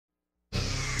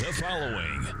The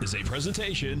following is a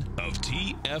presentation of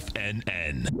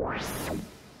TFNN.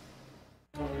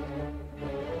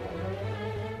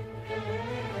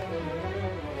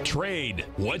 Trade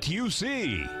what you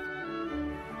see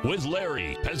with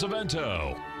Larry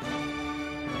Pesavento.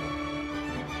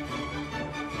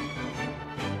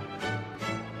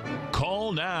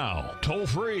 Call now, toll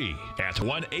free at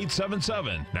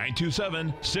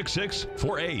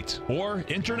 1-877-927-6648 or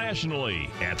internationally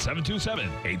at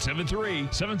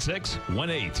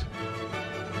 727-873-7618.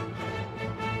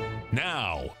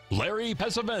 Now, Larry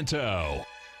Pesavento.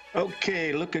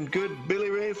 Okay, looking good, Billy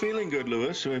Ray, feeling good,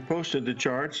 Lewis. So we posted the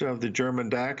charts of the German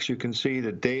DAX. You can see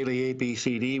the daily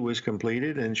ABCD was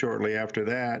completed, and shortly after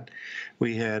that,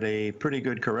 we had a pretty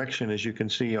good correction, as you can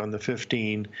see on the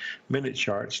 15-minute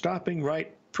chart, stopping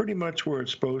right pretty much where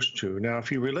it's supposed to. Now,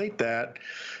 if you relate that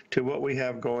to what we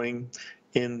have going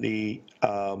in the,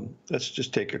 let's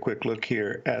just take a quick look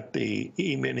here at the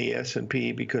E-mini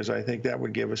S&P, because I think that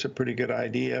would give us a pretty good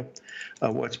idea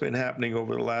of what's been happening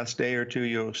over the last day or two.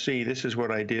 You'll see this is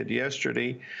what I did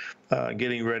yesterday,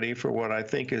 getting ready for what I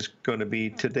think is going to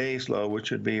be today's low,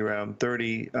 which would be around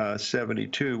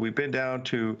 30.72. We've been down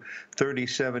to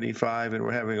 30.75, and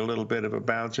we're having a little bit of a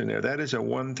bounce in there. That is a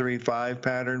 1-3-5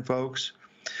 pattern, folks.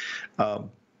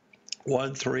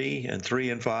 1, 3, and 3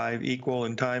 and 5 equal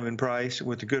in time and price.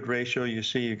 With a good ratio, you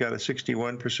see you've got a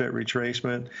 61%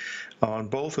 retracement on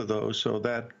both of those, so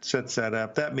that sets that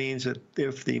up. That means that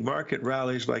if the market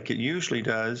rallies like it usually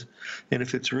does, and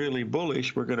if it's really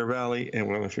bullish, we're going to rally. And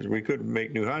well, if we could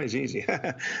make new highs, easy.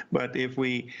 But if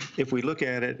we look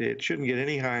at it, it shouldn't get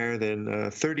any higher than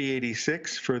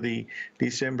 30.86 for the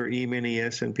December E-mini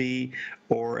S&P,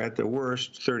 or at the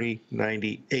worst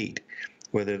 30.98.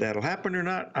 Whether that'll happen or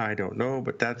not, I don't know,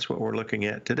 but that's what we're looking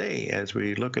at today as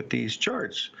we look at these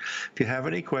charts. If you have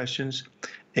any questions,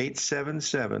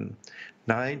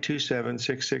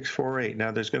 877-927-6648.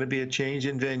 Now, there's going to be a change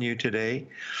in venue today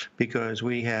because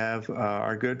we have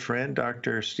our good friend,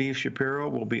 Dr. Steve Shapiro,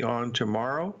 will be on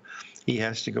tomorrow. He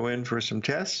has to go in for some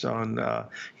tests on,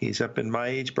 he's up in my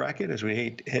age bracket as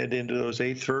we head into those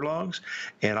 8th furlongs,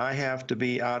 and I have to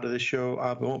be out of the show.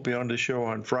 I won't be on the show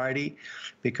on Friday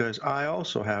because I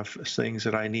also have things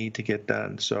that I need to get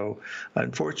done. So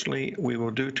unfortunately, we will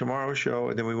do tomorrow's show,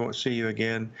 and then we won't see you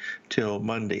again till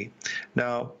Monday.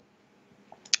 Now,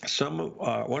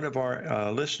 one of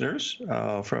our listeners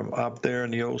from up there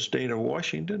in the old state of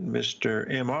Washington,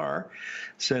 Mr. MR,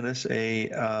 sent us a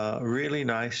really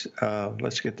nice,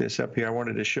 let's get this up here. I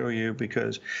wanted to show you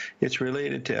because it's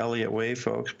related to Elliott Wave,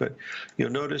 folks, but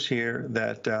you'll notice here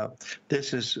that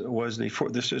this is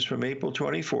from April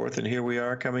 24th, and here we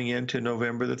are coming into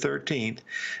November the 13th,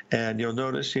 and you'll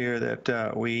notice here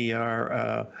that we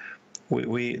are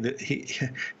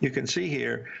you can see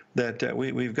here that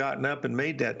we've gotten up and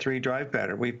made that 3-drive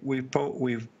pattern. We've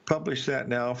published that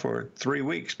now for 3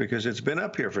 weeks because it's been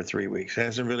up here for 3 weeks. It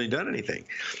hasn't really done anything.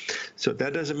 So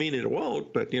that doesn't mean it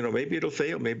won't, but maybe it'll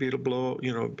fail, maybe it'll blow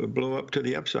up to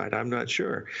the upside. I'm not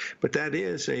sure, but that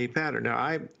is a pattern.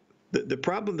 Now the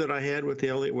problem that I had with the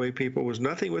Elliott Wave people was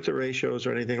nothing with the ratios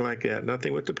or anything like that,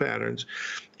 nothing with the patterns.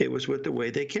 It was with the way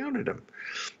they counted them.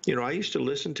 I used to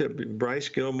listen to Bryce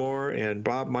Gilmore and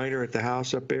Bob Miner at the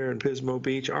house up there in Pismo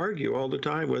Beach argue all the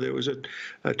time whether it was a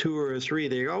 2 or a 3.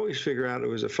 They always figure out it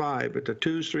was a 5, but the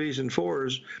 2s, 3s, and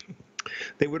 4s,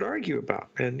 they would argue about.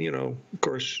 And of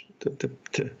course, the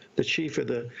chief of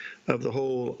the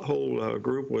whole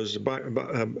group was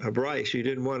Bryce. You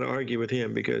didn't want to argue with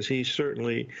him because he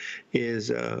certainly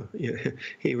is.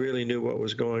 He really knew what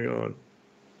was going on.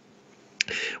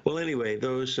 Well, anyway,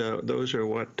 those are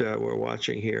what we're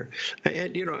watching here,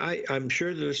 and I'm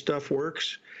sure that this stuff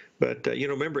works. But,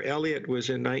 remember, Elliott was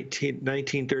in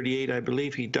 1938. I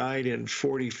believe he died in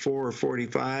 44 or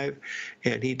 45.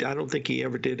 And I don't think he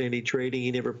ever did any trading. He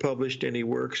never published any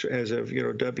works as of,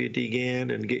 W.D.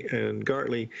 Gann and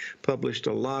Gartley published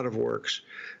a lot of works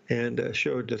and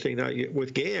showed the thing. Now,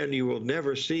 with Gann, you will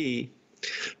never see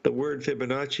the word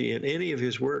Fibonacci in any of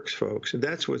his works, folks. And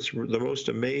that's what's the most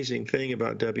amazing thing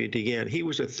about W.D. Gann. He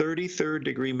was a 33rd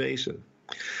degree Mason.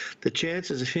 The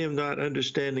chances of him not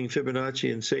understanding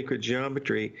Fibonacci and sacred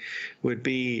geometry would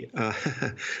be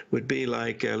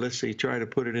like, let's see, try to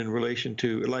put it in relation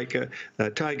to like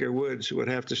Tiger Woods would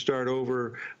have to start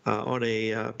over on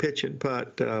a pitch and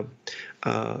putt,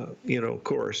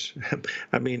 course.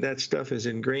 I mean, that stuff is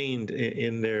ingrained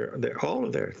in all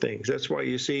of their things. That's why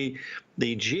you see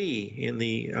the G in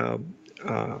the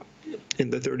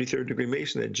 33rd degree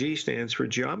Mason. That G stands for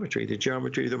geometry, the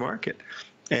geometry of the market.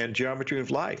 And geometry of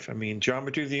life. I mean,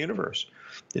 geometry of the universe.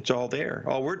 It's all there.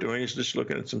 All we're doing is just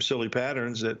looking at some silly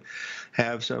patterns that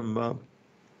have some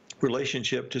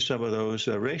relationship to some of those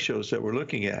ratios that we're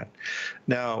looking at.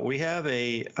 Now, we have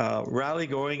a rally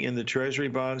going in the Treasury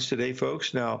bonds today,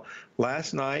 folks. Now,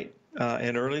 last night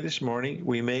and early this morning,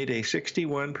 we made a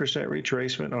 61%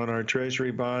 retracement on our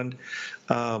Treasury bond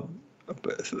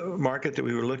market that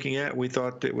we were looking at. We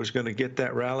thought it was going to get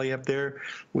that rally up there.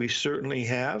 We certainly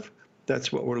have.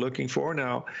 That's what we're looking for.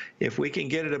 Now, if we can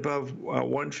get it above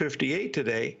 158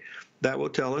 today, that will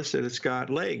tell us that it's got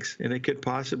legs, and it could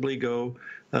possibly go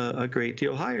a great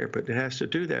deal higher, but it has to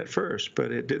do that first.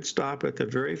 But it did stop at the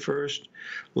very first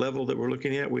level that we're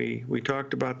looking at. We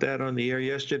talked about that on the air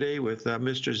yesterday with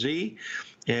Mr. Z,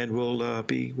 and we'll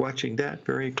be watching that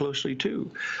very closely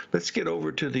too. Let's get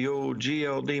over to the old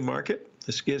GLD market.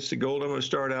 This gets to gold. I'm going to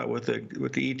start out with the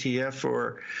ETF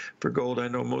for gold. I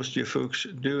know most of you folks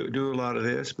do a lot of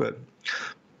this, but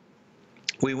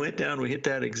we went down. We hit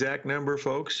that exact number,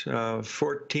 folks.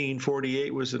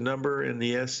 1448 was the number in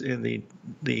the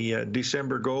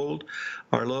December gold.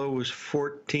 Our low was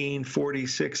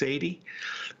 1446.80,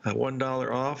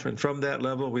 $1 off, and from that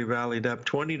level we rallied up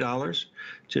 $20,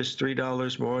 just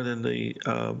 $3 more than the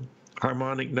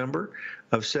harmonic number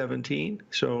of 17.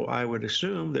 So I would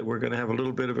assume that we're going to have a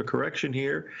little bit of a correction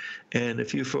here, and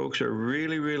if you folks are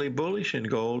really, really bullish in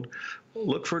gold,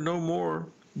 look for no more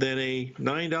than a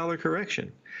 $9 correction.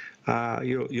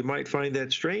 You might find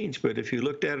that strange, but if you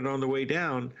looked at it on the way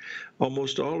down,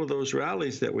 almost all of those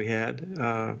rallies that we had,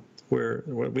 where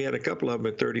we had a couple of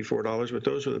them at $34, but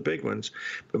those were the big ones,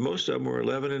 but most of them were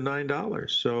 $11 and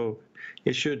 $9. So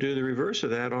it should do the reverse of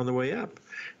that on the way up.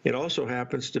 It also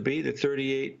happens to be the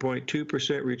 38.2%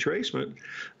 retracement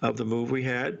of the move we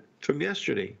had from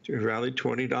yesterday. We rallied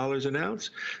 $20 an ounce,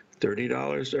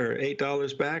 $30 or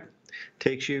 $8 back,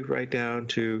 takes you right down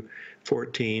to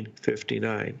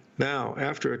 $14.59. Now,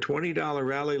 after a $20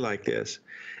 rally like this,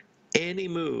 any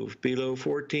move below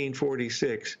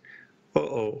 $14.46,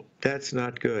 that's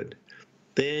not good.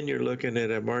 Then you're looking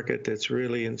at a market that's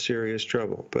really in serious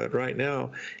trouble. But right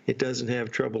now, it doesn't have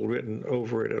trouble written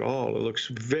over it at all. It looks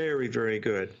very, very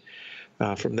good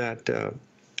from that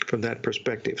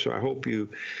perspective. So I hope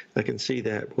I can see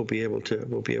that. We'll be able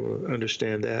to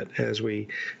understand that as we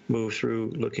move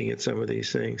through looking at some of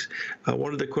these things.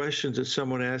 One of the questions that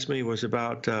someone asked me was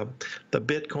about the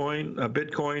Bitcoin.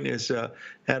 Bitcoin is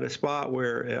at a spot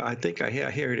where I think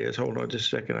here it is. Hold on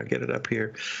just a second. I'll get it up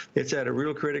here. It's at a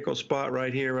real critical spot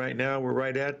right here, right now. We're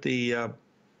right at the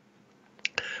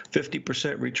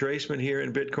 50% retracement here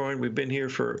in Bitcoin. We've been here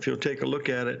for, if you'll take a look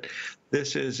at it,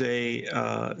 this is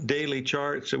a daily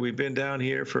chart. So we've been down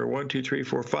here for 1, 2, 3,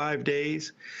 4, 5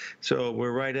 days. So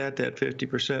we're right at that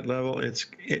 50% level.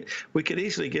 We could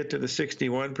easily get to the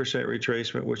 61%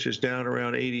 retracement, which is down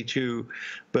around 82,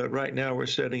 but right now we're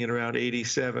sitting at around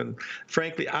 87.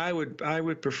 Frankly, I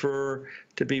would prefer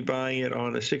to be buying it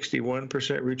on a 61%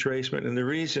 retracement, and the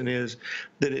reason is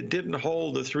that it didn't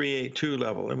hold the 382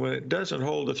 level, and when it doesn't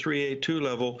hold the 382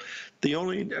 level, the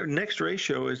only next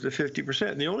ratio is the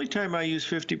 50%. And the only time I use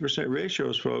 50%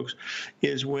 ratios, folks,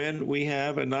 is when we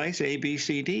have a nice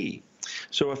ABCD.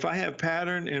 So if I have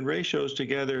pattern and ratios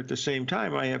together at the same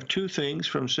time, I have two things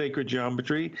from sacred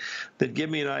geometry that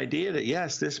give me an idea that,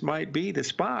 yes, this might be the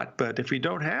spot. But if we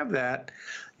don't have that,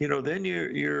 then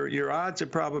your odds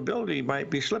of probability might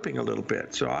be slipping a little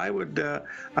bit. So I would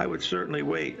certainly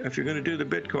wait. If you're going to do the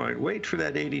Bitcoin, wait for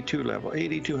that 82 level,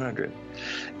 8,200.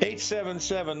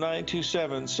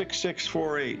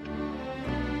 877-927-6648.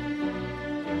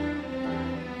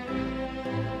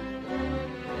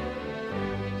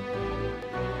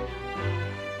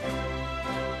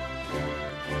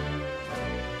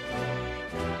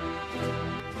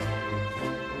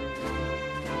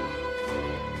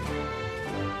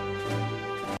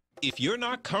 If you're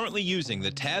not currently using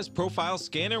the TAS Profile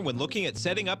Scanner when looking at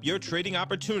setting up your trading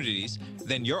opportunities,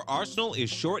 then your arsenal is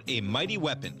short a mighty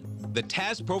weapon. The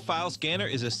TAS Profile Scanner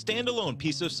is a standalone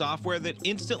piece of software that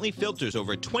instantly filters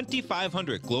over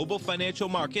 2,500 global financial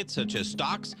markets such as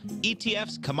stocks,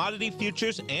 ETFs, commodity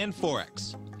futures, and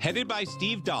Forex. Headed by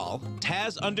Steve Dahl,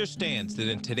 TAS understands that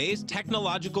in today's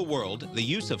technological world, the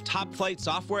use of top-flight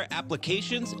software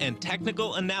applications and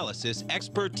technical analysis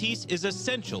expertise is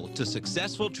essential to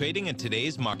successful trading in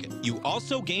today's market. You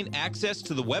also gain access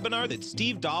to the webinar that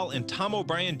Steve Dahl and Tom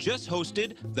O'Brien just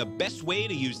hosted, The Best Way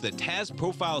to Use the TAS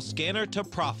Profile Scanner to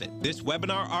Profit. This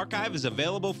webinar archive is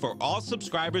available for all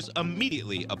subscribers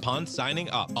immediately upon signing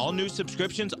up. All new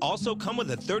subscriptions also come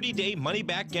with a 30-day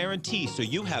money-back guarantee, so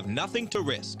you have nothing to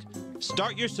risk.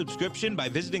 Start your subscription by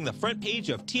visiting the front page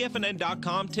of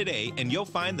TFNN.com today, and you'll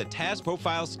find the TAS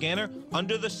Profile Scanner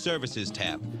under the Services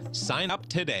tab. Sign up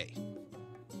today.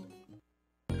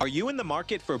 Are you in the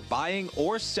market for buying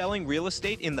or selling real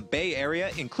estate in the Bay Area,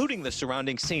 including the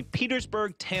surrounding St.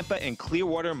 Petersburg, Tampa, and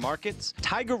Clearwater markets?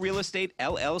 Tiger Real Estate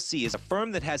LLC is a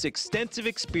firm that has extensive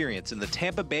experience in the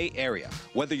Tampa Bay area.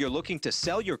 Whether you're looking to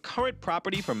sell your current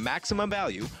property for maximum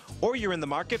value, or you're in the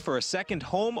market for a second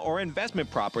home or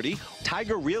investment property,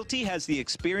 Tiger Realty has the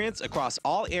experience across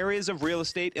all areas of real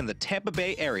estate in the Tampa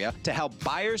Bay area to help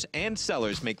buyers and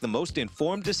sellers make the most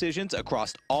informed decisions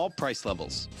across all price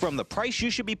levels. From the price you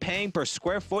should be paying per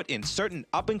square foot in certain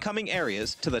up-and-coming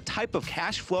areas to the type of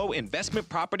cash flow investment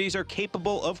properties are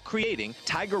capable of creating,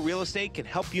 Tiger Real Estate can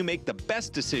help you make the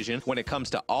best decision when it comes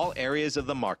to all areas of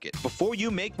the market. Before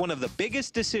you make one of the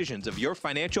biggest decisions of your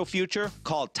financial future,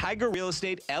 call Tiger Real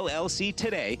Estate LLC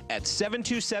today at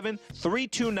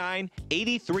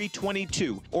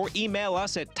 727-329-8322 or email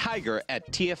us at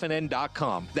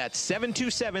tiger@tfnn.com. That's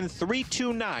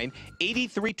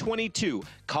 727-329-8322.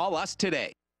 Call us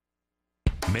today.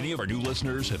 Many of our new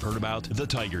listeners have heard about The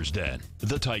Tiger's Den.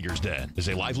 The Tiger's Den is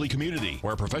a lively community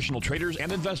where professional traders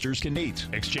and investors can meet,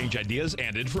 exchange ideas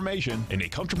and information in a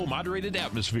comfortable, moderated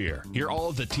atmosphere. Hear all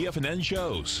of the TFNN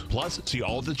shows, plus see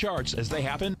all of the charts as they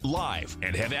happen live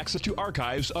and have access to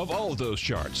archives of all of those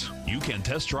charts. You can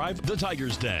test drive The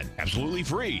Tiger's Den absolutely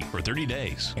free for 30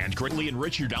 days and greatly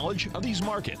enrich your knowledge of these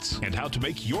markets and how to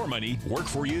make your money work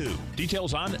for you.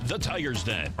 Details on The Tiger's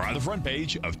Den are on the front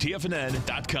page of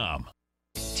TFNN.com.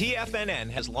 TFNN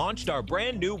has launched our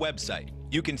brand new website.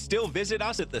 You can still visit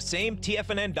us at the same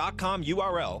TFNN.com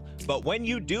URL, but when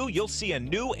you do, you'll see a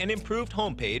new and improved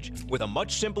homepage with a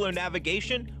much simpler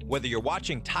navigation, whether you're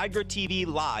watching Tiger TV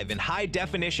live in high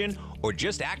definition or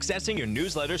just accessing your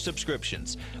newsletter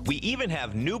subscriptions. We even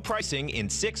have new pricing in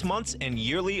 6 months and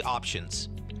yearly options.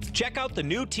 Check out the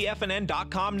new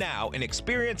TFNN.com now and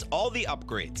experience all the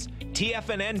upgrades.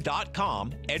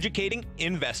 TFNN.com, educating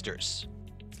investors.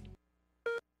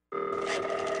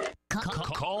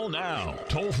 Call now,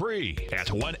 toll free at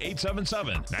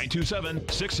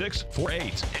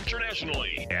 1-877-927-6648.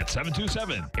 Internationally at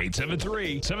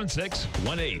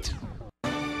 727-873-7618.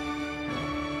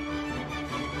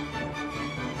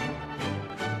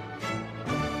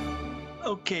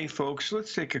 Okay, folks,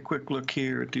 let's take a quick look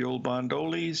here at the old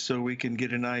bondolis so we can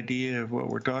get an idea of what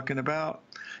we're talking about.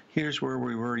 Here's where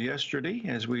we were yesterday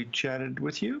as we chatted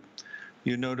with you.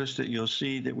 You notice that you'll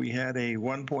see that we had a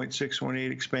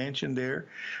 1.618 expansion there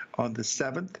on the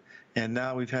 7th, and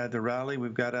now we've had the rally.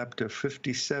 We've got up to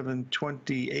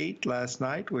 57.28 last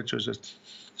night, which was a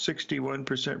 61%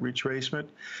 retracement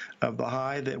of the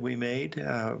high that we made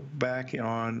back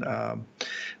on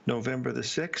November the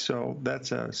 6th. So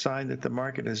that's a sign that the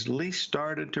market has at least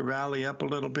started to rally up a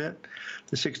little bit.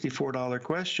 The $64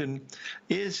 question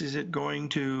is it going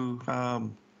to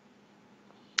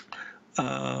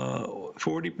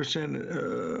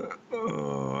 40%,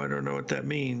 I don't know what that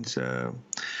means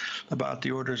about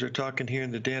the orders. They're talking here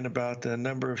in the den about the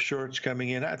number of shorts coming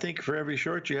in. I think for every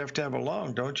short you have to have a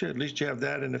long, don't you? At least you have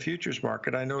that in the futures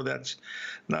market. I know that's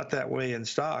not that way in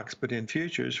stocks, but in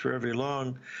futures, for every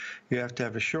long you have to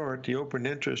have a short. The open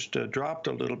interest dropped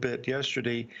a little bit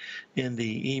yesterday in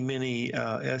the E-mini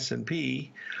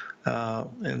S&P.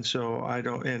 And so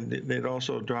and it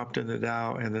also dropped in the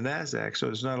Dow and the NASDAQ. So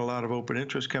there's not a lot of open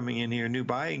interest coming in here, new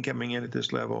buying coming in at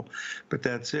this level, but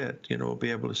that's it. You know, we'll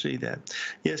be able to see that.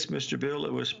 Yes, Mr. Bill,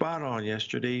 it was spot on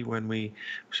yesterday when we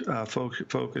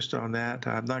focused on that.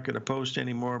 I'm not going to post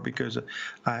anymore because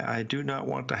I do not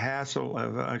want the hassle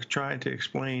of trying to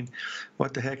explain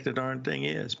what the heck the darn thing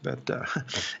is. But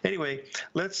anyway,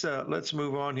 let's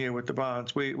move on here with the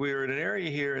bonds. We're in an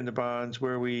area here in the bonds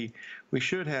where we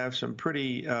should have some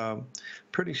pretty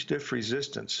stiff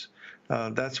resistance.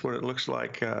 That's what it looks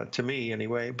like to me,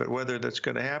 anyway. But whether that's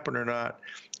going to happen or not,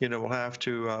 you know, we'll have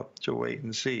to wait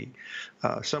and see.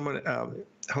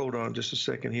 Hold on just a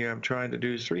second here. I'm trying to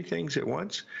do 3 things at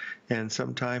once, and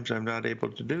sometimes I'm not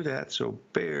able to do that. So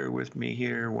bear with me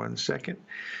here 1 second,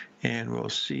 and we'll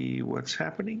see what's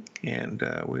happening, and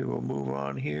we will move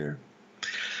on here.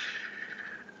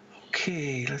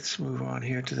 Okay, let's move on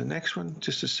here to the next one.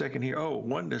 Just a second here. Oh,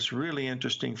 one that's really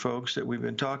interesting, folks, that we've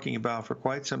been talking about for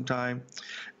quite some time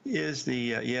is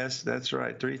the, yes, that's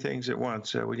right, 3 things at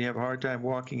once. When you have a hard time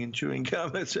walking and chewing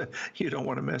gum, you don't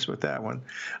want to mess with that one.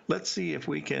 Let's see if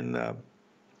we can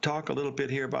talk a little bit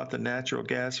here about the natural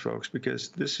gas, folks, because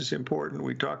this is important.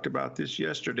 We talked about this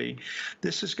yesterday.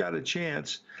 This has got a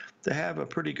chance to have a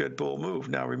pretty good bull move.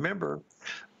 Now, remember,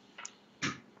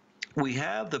 we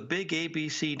have the big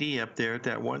ABCD up there at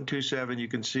that 127. You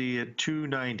can see at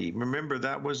 290. Remember,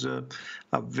 that was a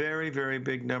very, very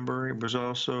big number. It was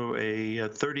also a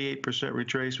 38%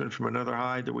 retracement from another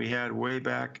high that we had way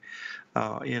back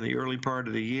in the early part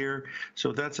of the year.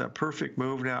 So that's a perfect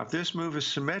move. Now, if this move is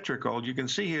symmetrical, you can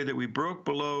see here that we broke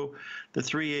below the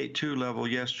 382 level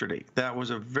yesterday. That was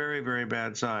a very, very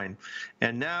bad sign.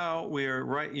 And now we are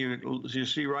right, you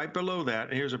see right below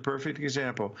that. Here's a perfect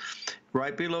example.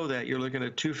 Right below that, you're looking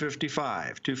at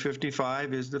 255.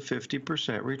 255 is the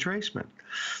 50% retracement.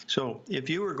 So if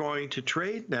you were going to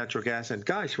trade natural gas, and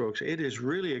guys, folks, it is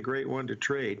really a great one to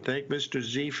trade. Thank Mr.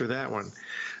 Z for that one.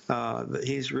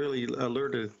 He's really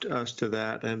alerted us to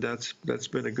that, and that's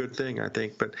been a good thing, I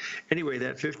think. But anyway,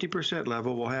 that 50%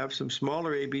 level will have some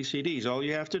smaller ABCDs. All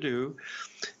you have to do,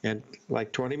 and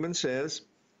like Twentyman says,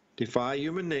 defy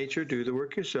human nature, do the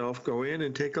work yourself, go in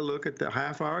and take a look at the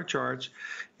half-hour charts,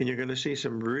 and you're going to see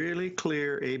some really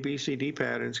clear ABCD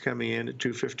patterns coming in at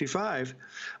 255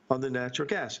 on the natural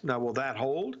gas. Now, will that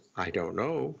hold? I don't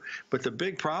know. But the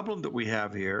big problem that we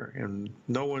have here, and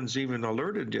no one's even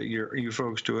alerted you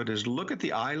folks to it, is look at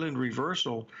the island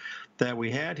reversal that we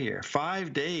had here.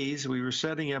 5 days we were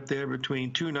setting up there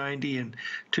between 290 and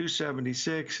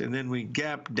 276, and then we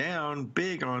gapped down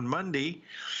big on Monday.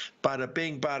 Bada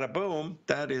bing, bada boom.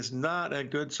 That is not a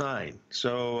good sign.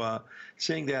 So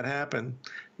seeing that happen,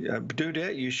 do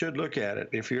that. You should look at it.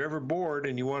 If you're ever bored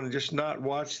and you want to just not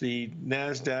watch the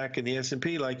NASDAQ and the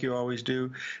S&P like you always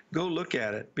do, go look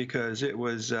at it, because it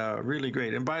was really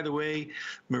great. And by the way,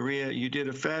 Maria, you did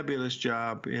a fabulous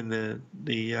job in the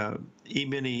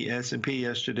E-mini S&P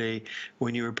yesterday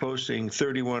when you were posting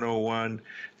 3101,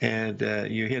 and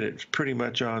you hit it pretty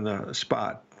much on the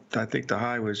spot. I think the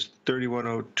high was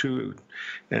 3102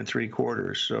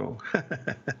 3/4. So,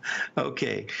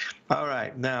 okay. All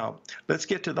right. Now, let's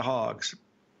get to the hogs.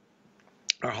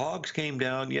 Our hogs came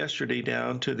down yesterday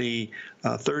down to the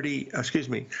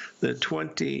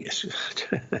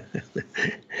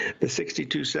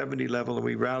 6270 level, and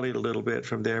we rallied a little bit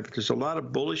from there. But there's a lot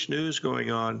of bullish news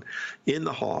going on in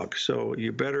the hog, so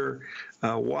you better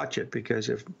watch it, because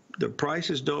if the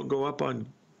prices don't go up on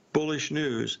bullish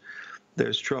news,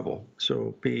 there's trouble.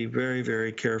 So be very,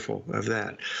 very careful of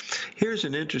that. Here's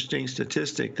an interesting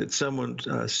statistic that someone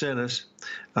sent us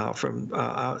from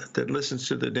that listens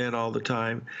to the Den all the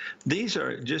time. These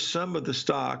are just some of the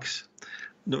stocks.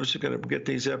 We're just going to get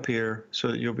these up here so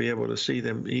that you'll be able to see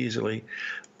them easily.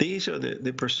 These are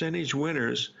the percentage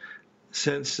winners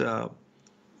since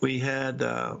we had,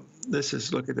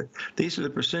 look at it. These are the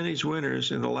percentage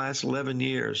winners in the last 11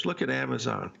 years. Look at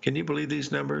Amazon. Can you believe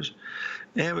these numbers?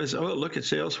 Amazon, oh, look at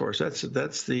Salesforce.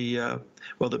 That's the,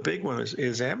 well, the big one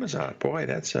is Amazon. Boy,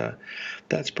 that's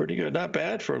pretty good. Not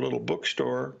bad for a little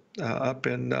bookstore up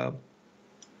in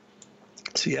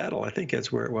Seattle. I think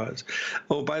that's where it was.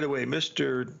 Oh, by the way,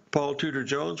 Mr. Paul Tudor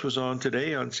Jones was on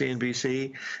today on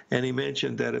CNBC, and he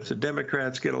mentioned that if the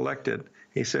Democrats get elected,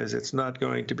 he says it's not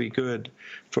going to be good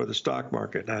for the stock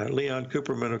market. Leon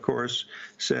Cooperman, of course,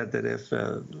 said that if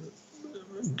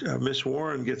Miss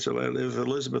Warren gets elected, if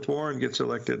Elizabeth Warren gets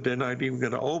elected, they're not even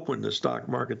going to open the stock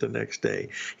market the next day.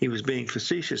 He was being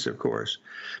facetious, of course,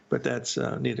 but that's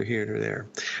neither here nor there.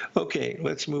 Okay,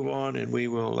 let's move on, and we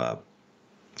will.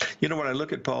 You know, when I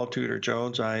look at Paul Tudor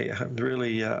Jones, I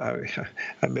really, I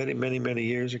met him many, many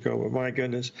years ago, but my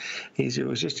goodness, he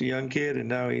was just a young kid, and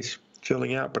now he's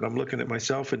filling out. But I'm looking at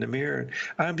myself in the mirror, and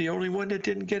I'm the only one that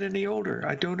didn't get any older.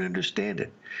 I don't understand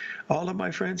it. All of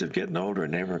my friends are getting older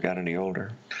and never got any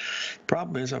older.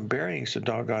 Problem is, I'm burying so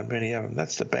doggone many of them.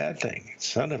 That's the bad thing.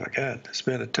 Son of a gun. It's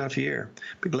been a tough year.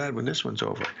 Be glad when this one's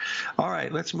over. All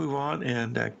right, let's move on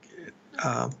and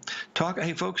talk.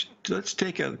 Hey, folks, let's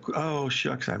take a, oh,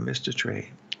 shucks, I missed a trade.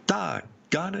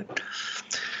 Doggone it.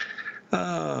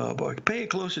 Oh, boy. Pay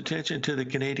close attention to the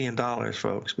Canadian dollars,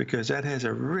 folks, because that has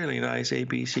a really nice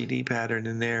ABCD pattern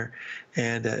in there,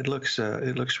 and it looks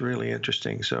really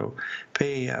interesting. So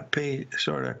pay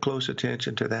sort of close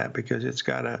attention to that, because it's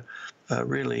got a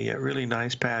really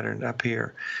nice pattern up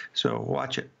here. So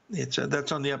watch it. It's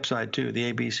that's on the upside too.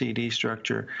 The ABCD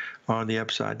structure on the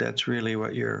upside. That's really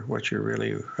what you're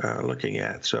really looking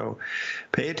at. So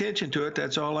pay attention to it.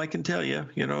 That's all I can tell you.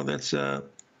 You know, that's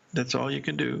all you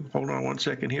can do. Hold on one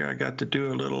second here. I got to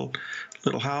do a little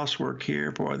housework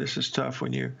here. Boy, this is tough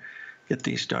when you get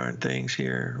these darn things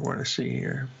here. I want to see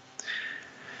here.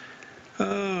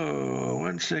 Oh,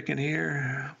 1 second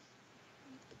here.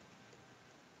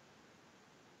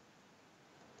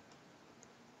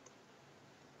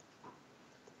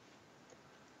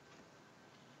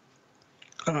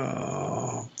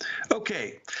 Oh,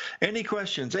 okay. Any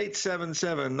questions?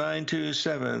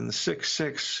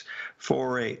 877-927-66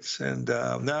 4/8. And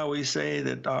now we say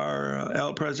that our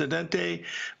El Presidente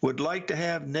would like to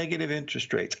have negative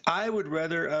interest rates. I would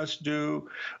rather us do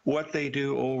what they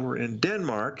do over in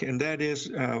Denmark, and that is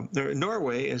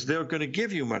Norway, is they're going to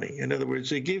give you money. In other words,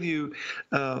 they give you,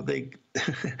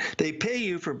 they pay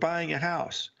you for buying a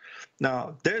house.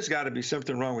 Now, there's got to be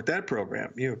something wrong with that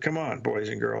program. Come on, boys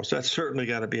and girls. That's certainly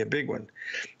got to be a big one.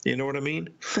 You know what I mean?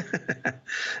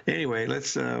 Anyway,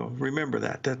 let's remember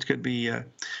that. That could be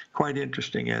quite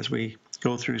interesting as we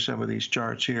go through some of these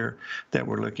charts here that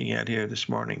we're looking at here this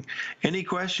morning. Any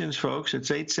questions, folks? It's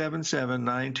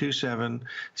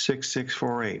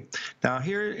 877-927-6648. Now,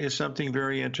 here is something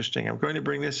very interesting. I'm going to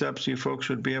bring this up so you folks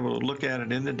would be able to look at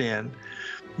it in the den.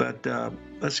 But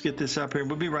let's get this up here.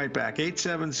 We'll be right back.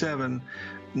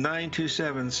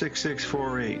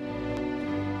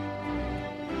 877-927-6648.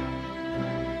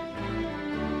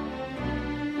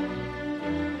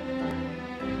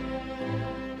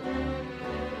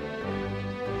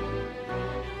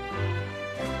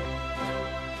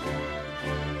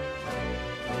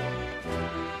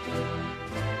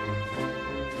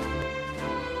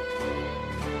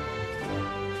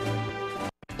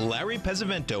 Larry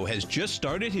Pesavento has just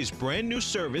started his brand new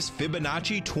service,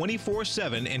 Fibonacci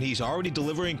 24/7, and he's already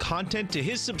delivering content to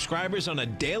his subscribers on a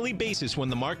daily basis when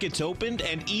the market's opened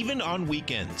and even on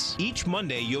weekends. Each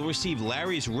Monday, you'll receive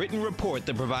Larry's written report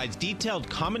that provides detailed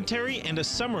commentary and a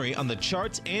summary on the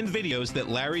charts and videos that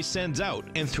Larry sends out.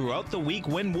 And throughout the week,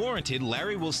 when warranted,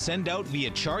 Larry will send out via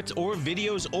charts or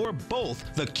videos or both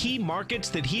the key markets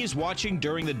that he is watching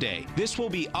during the day. This will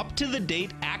be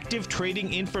up-to-the-date, active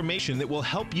trading information that will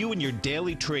help you in your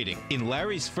daily trading. In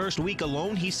Larry's first week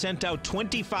alone, he sent out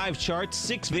 25 charts,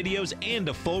 6 videos, and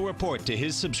a full report to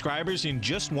his subscribers in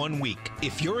just 1 week.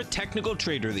 If you're a technical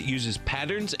trader that uses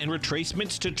patterns and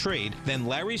retracements to trade, then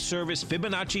Larry's service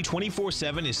Fibonacci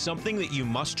 24/7 is something that you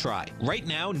must try. Right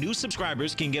now, new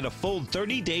subscribers can get a full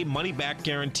 30-day money-back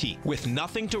guarantee. With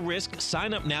nothing to risk,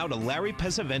 sign up now to Larry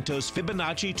Pesavento's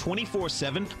Fibonacci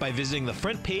 24/7 by visiting the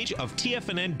front page of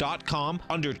TFNN.com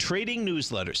under Trading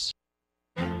Newsletters.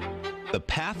 The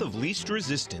Path of Least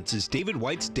Resistance is David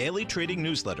White's daily trading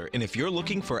newsletter, and if you're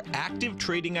looking for active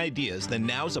trading ideas, then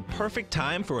now's a perfect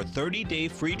time for a 30-day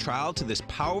free trial to this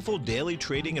powerful daily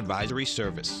trading advisory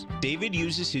service. David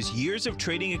uses his years of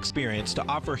trading experience to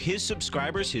offer his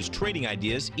subscribers his trading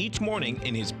ideas each morning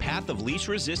in his Path of Least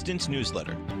Resistance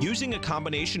newsletter. Using a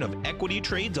combination of equity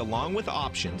trades along with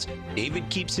options, David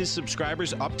keeps his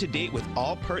subscribers up to date with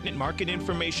all pertinent market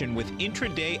information with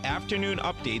intraday afternoon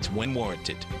updates when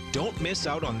warranted. Don't miss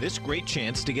out on this great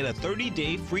chance to get a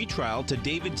 30-day free trial to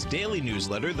David's daily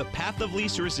newsletter, The Path of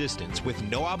Least Resistance, with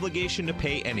no obligation to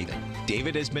pay anything.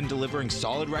 David has been delivering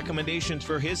solid recommendations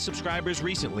for his subscribers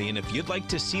recently, and if you'd like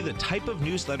to see the type of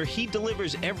newsletter he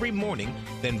delivers every morning,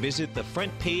 then visit the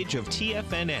front page of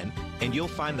TFNN and you'll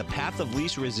find The Path of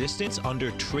Least Resistance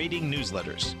under Trading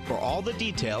Newsletters. For all the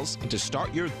details and to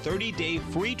start your 30-day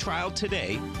free trial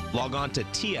today, log on to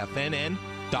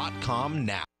TFNN.com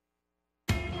now.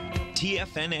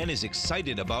 TFNN is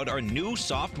excited about our new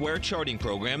software charting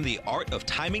program, The Art of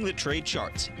Timing the Trade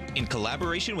Charts. In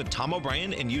collaboration with Tom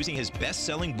O'Brien and using his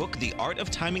best-selling book, The Art of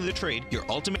Timing the Trade, Your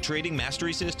Ultimate Trading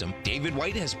Mastery System, David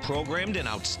White has programmed an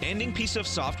outstanding piece of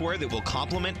software that will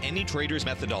complement any trader's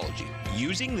methodology.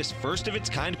 Using this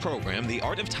first-of-its-kind program, The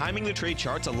Art of Timing the Trade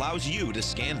Charts allows you to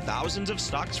scan thousands of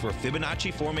stocks for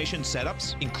Fibonacci formation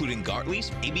setups, including Gartleys,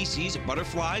 ABCs,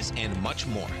 butterflies, and much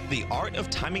more. The Art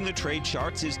of Timing the Trade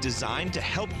Charts is designed to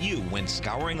help you when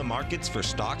scouring the markets for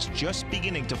stocks just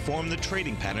beginning to form the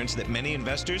trading patterns that many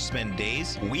investors spend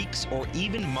days, weeks, or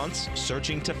even months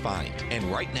searching to find. And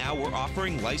right now, we're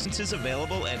offering licenses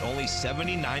available at only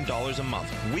 $79 a month.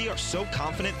 We are so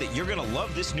confident that you're going to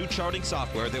love this new charting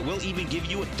software that will even give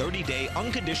you a 30-day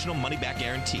unconditional money-back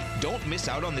guarantee. Don't miss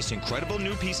out on this incredible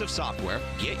new piece of software.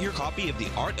 Get your copy of The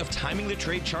Art of Timing the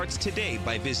Trade Charts today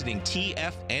by visiting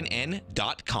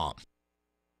TFNN.com.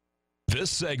 This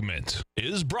segment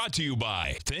is brought to you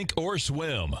by Think or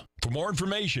Swim. For more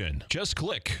information, just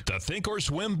click the Think or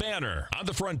Swim banner on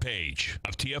the front page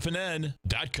of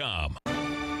TFNN.com.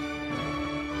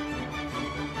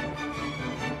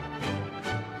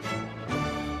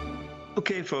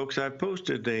 Okay, folks, I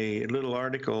posted a little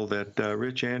article that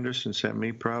Rich Anderson sent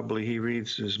me. Probably he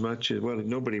reads as much as, well,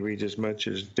 nobody reads as much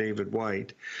as David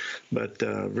White, but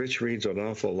Rich reads an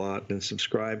awful lot and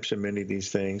subscribes to many of these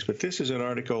things. But this is an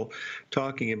article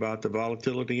talking about the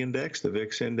volatility index, the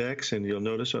VIX index, and you'll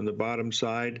notice on the bottom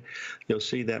side, you'll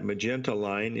see that magenta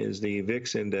line is the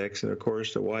VIX index, and of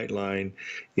course the white line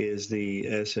is the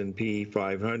S&P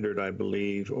 500, I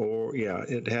believe, or yeah,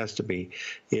 it has to be.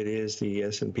 It is the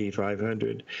S&P 500.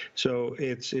 500. So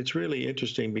it's really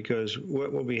interesting, because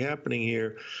what will be happening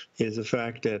here is the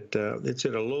fact that it's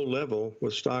at a low level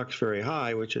with stocks very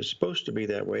high, which is supposed to be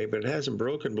that way, but it hasn't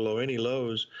broken below any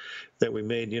lows that we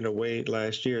made, way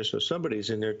last year. So somebody's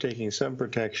in there taking some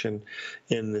protection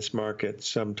in this market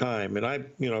sometime. And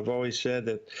I've always said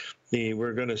that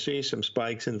we're going to see some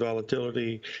spikes in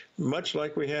volatility, much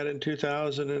like we had in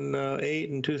 2008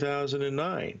 and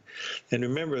 2009. And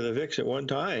remember, the VIX at one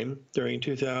time during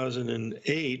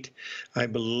 2008, I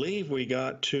believe we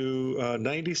got to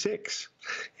 96,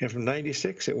 and from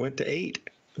 96 it went to 8.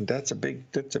 That's a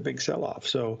big sell-off.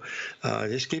 So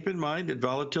just keep in mind that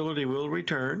volatility will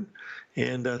return,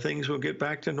 and things will get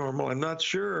back to normal. I'm not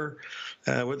sure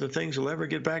whether things will ever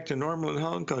get back to normal in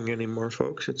Hong Kong anymore,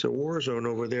 folks. It's a war zone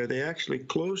over there. They actually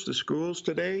closed the schools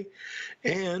today,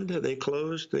 and they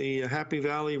closed the Happy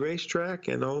Valley racetrack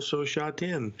and also Sha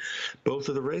Tin. Both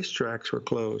of the racetracks were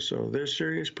closed. So there's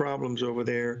serious problems over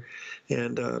there,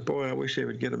 and boy, I wish they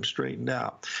would get them straightened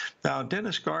out. Now,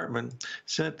 Dennis Gartman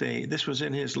sent this was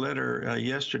in his letter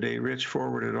yesterday. Rich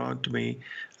forwarded on to me.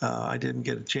 I didn't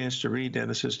get a chance to read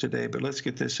Dennis's today, but let's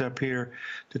get this up here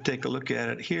to take a look at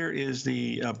it. Here is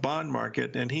the bond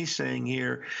market, and he's saying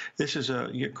here, this is,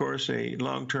 of course, a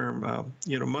long-term,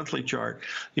 monthly chart.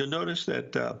 You'll notice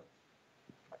that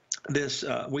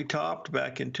we topped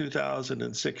back in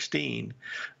 2016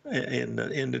 in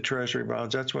the Treasury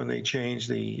bonds. That's when they changed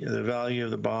the value of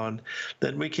the bond.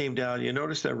 Then we came down. You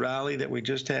notice that rally that we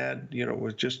just had,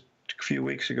 was just a few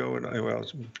weeks ago, and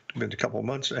it's been a couple of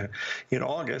months in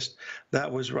August.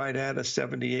 That was right at a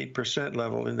 78%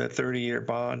 level in that 30-year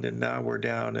bond, and now we're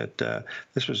down at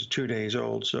this was 2 days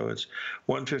old, so it's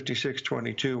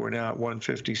 156.22. We're now at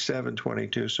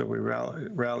 157.22, so we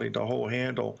rallied the whole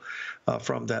handle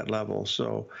from that level.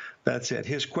 So that's it.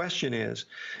 His question is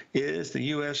the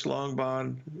U.S. long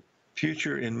bond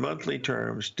future in monthly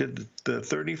terms, did the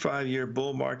 35-year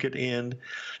bull market end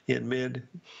in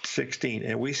mid-16?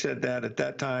 And we said that at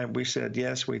that time. We said,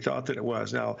 yes, we thought that it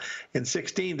was. Now, in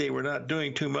 16, they were not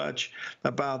doing too much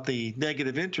about the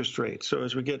negative interest rate. So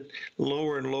as we get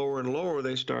lower and lower and lower,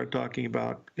 they start talking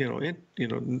about,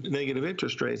 negative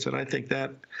interest rates. And I think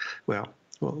that, well,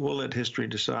 we'll let history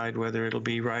decide whether it'll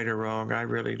be right or wrong. I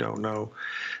really don't know.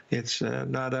 It's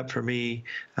not up for me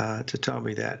to tell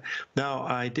me that. Now,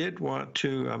 I did want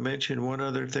to mention one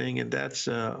other thing, and that's,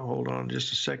 hold on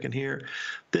just a second here.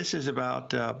 This is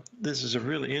about, this is a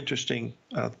really interesting,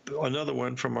 another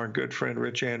one from our good friend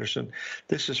Rich Anderson.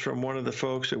 This is from one of the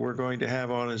folks that we're going to have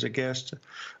on as a guest.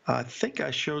 I think I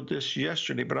showed this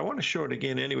yesterday, but I want to show it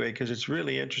again anyway because it's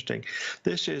really interesting.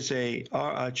 This is a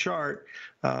chart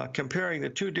comparing the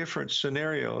two different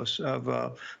scenarios of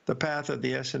the path of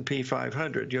the S&P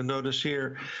 500. You'll notice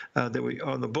here that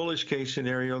on the bullish case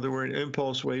scenario, there were an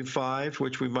impulse wave 5,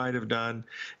 which we might have done.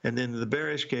 And then in the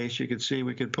bearish case, you could see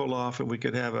we could pull off and we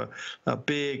could have a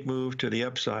big move to the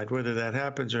upside. Whether that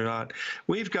happens or not,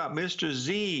 we've got Mr.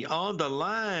 Z on the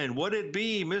line. Would it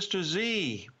be Mr.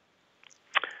 Z?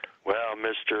 Well,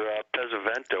 Mr.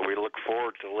 Pesavento, we look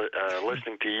forward to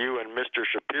listening to you and Mr.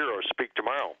 Shapiro speak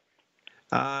tomorrow.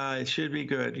 It should be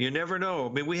good. You never know.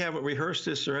 I mean, we haven't rehearsed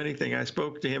this or anything. I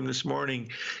spoke to him this morning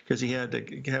because he had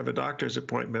to have a doctor's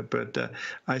appointment. But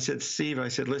I said, Steve,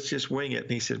 let's just wing it.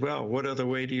 And he said, well, what other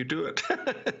way do you do it?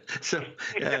 So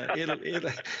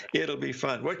it'll be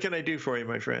fun. What can I do for you,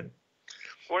 my friend?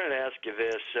 I wanted to ask you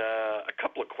this, a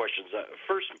couple of questions.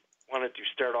 First, wanted to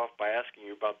start off by asking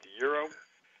you about the euro.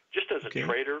 Just as a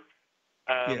trader,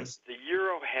 yes. The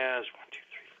euro has,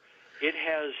 it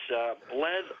has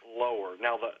bled lower.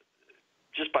 Now,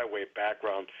 just by way of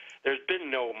background, there's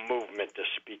been no movement to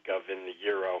speak of in the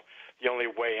euro. The only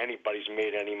way anybody's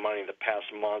made any money in the past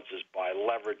months is by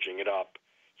leveraging it up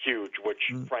huge,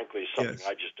 which, frankly, is something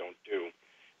I just don't do.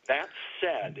 That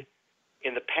said,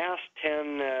 in the past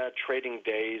 10 trading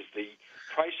days, the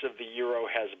price of the euro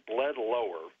has bled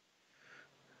lower,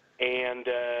 and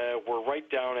we're right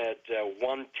down at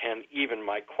 110 even.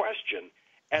 My question,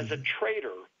 as a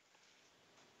trader,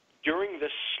 during the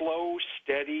slow,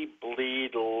 steady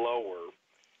bleed lower,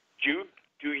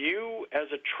 do you, as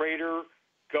a trader,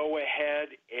 go ahead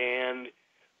and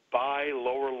buy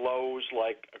lower lows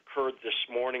like occurred this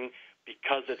morning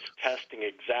because it's testing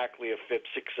exactly a FIB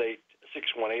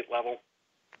 618 level?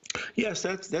 Yes,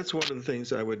 that's one of the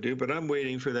things I would do, but I'm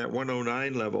waiting for that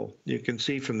 109 level. You can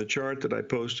see from the chart that I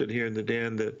posted here in the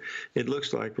den that it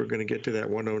looks like we're going to get to that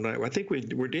 109. I think we're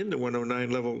in the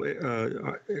 109 level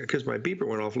because my beeper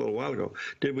went off a little while ago.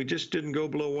 We just didn't go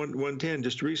below 110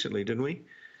 just recently, didn't we?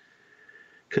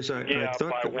 Because I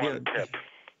thought by one pip.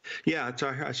 Yeah,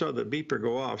 I saw the beeper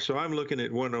go off. So I'm looking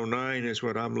at 109 is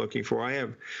what I'm looking for. I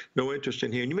have no interest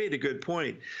in here. And you made a good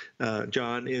point,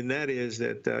 John, and that is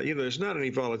that, there's not any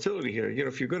volatility here.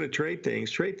 If you're going to trade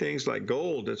things like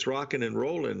gold that's rocking and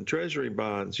rolling, treasury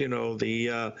bonds,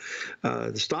 the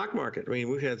stock market. I mean,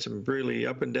 we've had some really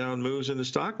up and down moves in the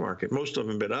stock market. Most of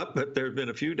them have been up, but there have been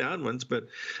a few down ones. But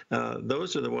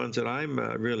those are the ones that I'm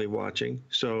really watching.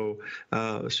 So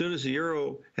as soon as the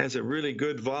euro has a really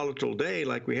good volatile day,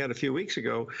 like we had a few weeks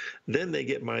ago, then they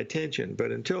get my attention.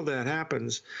 But until that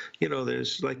happens,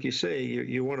 there's, like you say,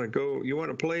 you want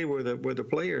to play where the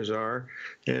players are,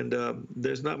 and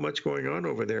there's not much going on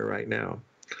over there right now.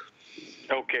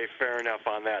 Okay, fair enough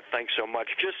on that. Thanks so much.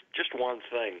 Just one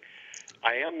thing.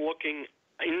 I am looking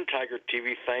in Tiger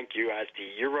TV, thank you, at the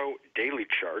Euro daily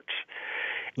charts,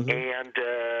 and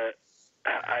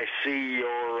I see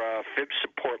your fib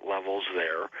support levels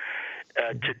there.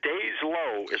 Today's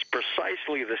low is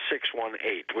precisely the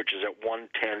 618, which is at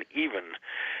 110 even.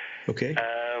 Okay.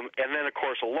 And then, of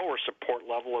course, a lower support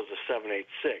level is a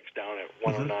 786, down at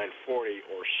 109.40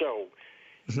 or so,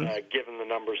 given the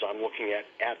numbers I'm looking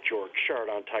at your chart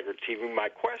on Tiger TV. My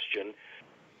question,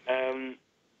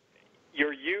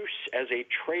 your use as a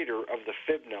trader of the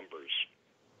fib numbers,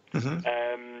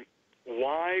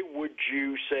 why would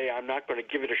you say, I'm not going to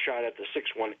give it a shot at the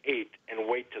 618 and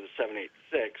wait to the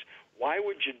 786? Why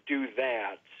would you do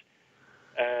that?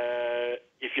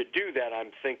 If you do that,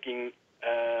 I'm thinking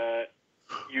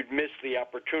you'd miss the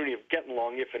opportunity of getting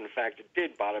long if, in fact, it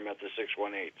did bottom at the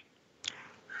 618.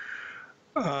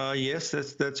 Yes,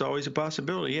 that's always a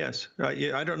possibility. Yes,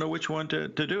 I don't know which one to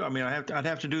do. I mean, I'd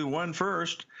have to do one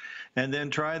first, and then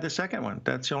try the second one.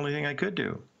 That's the only thing I could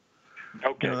do.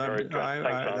 Okay, very good.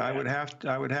 I would have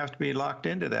to be locked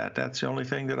into that. That's the only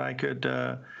thing that I could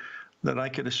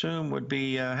assume would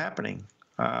be happening.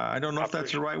 I don't know if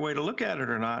that's the right way to look at it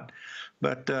or not,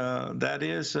 but that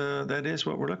is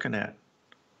what we're looking at.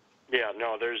 Yeah,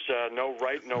 no, there's no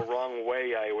right, no wrong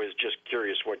way. I was just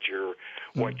curious what your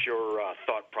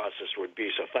thought process would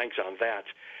be. So thanks on that.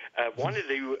 I wanted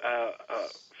to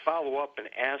follow up and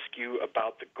ask you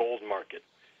about the gold market.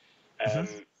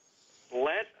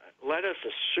 Let us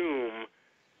assume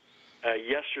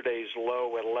yesterday's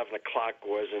low at 11 o'clock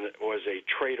was a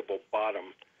tradable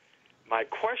bottom. My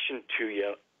question to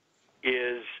you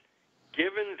is,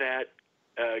 given that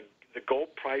the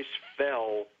gold price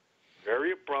fell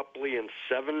very abruptly in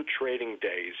 7 trading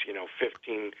days,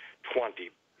 15,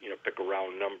 20, pick a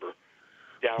round number,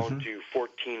 down to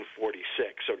 14.46,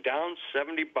 so down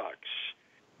 $70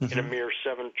 in a mere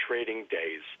 7 trading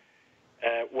days.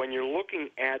 When you're looking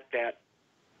at that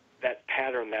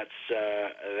pattern that's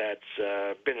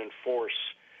been in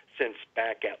force since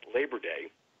back at Labor Day,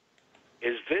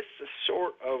 is this a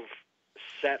sort of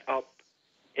setup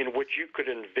in which you could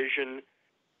envision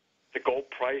the gold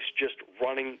price just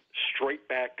running straight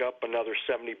back up another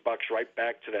 $70, right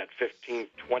back to that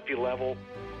 15-20 level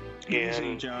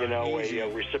in John, a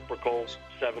reciprocal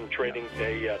 7 trading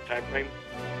day time frame?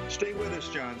 Stay with us,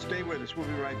 John. Stay with us. We'll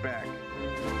be right back.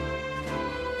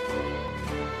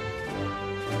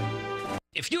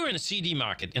 If you're in the CD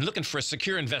market and looking for a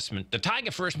secure investment, the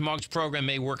Tiger First Mortgage Program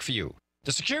may work for you.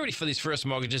 The security for these first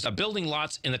mortgages are building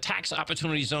lots in the Tax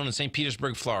Opportunity Zone in St.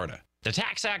 Petersburg, Florida. The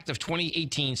Tax Act of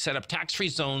 2018 set up tax-free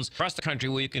zones across the country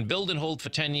where you can build and hold for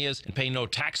 10 years and pay no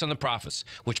tax on the profits,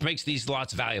 which makes these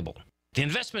lots valuable. The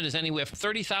investment is anywhere from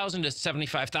 $30,000 to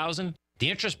 $75,000. The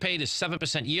interest paid is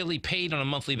 7% yearly, paid on a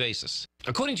monthly basis.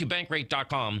 According to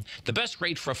Bankrate.com, the best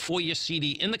rate for a 4-year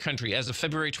CD in the country as of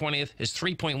February 20th is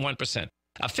 3.1%.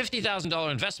 A $50,000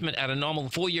 investment at a normal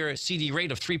 4-year CD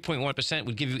rate of 3.1%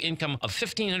 would give you income of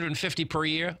 $1,550 per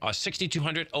year or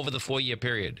 $6,200 over the 4-year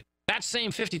period. That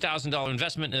same $50,000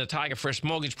 investment in the Tiger First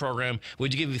Mortgage Program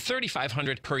would give you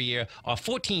 $3,500 per year or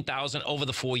 $14,000 over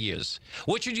the 4 years.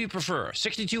 Which would you prefer,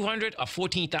 $6,200 or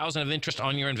 $14,000 of interest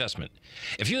on your investment?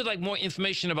 If you would like more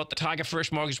information about the Tiger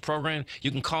First Mortgage Program, you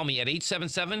can call me at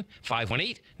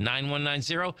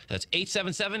 877-518-9190. That's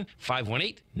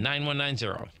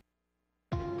 877-518-9190.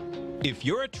 If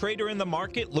you're a trader in the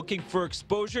market looking for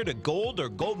exposure to gold or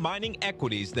gold mining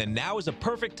equities, then now is a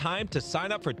perfect time to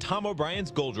sign up for Tom O'Brien's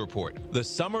Gold Report. The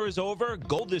summer is over,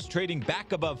 gold is trading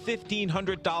back above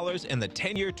 $1,500, and the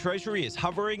 10-year Treasury is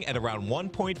hovering at around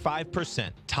 1.5%.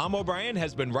 Tom O'Brien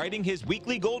has been writing his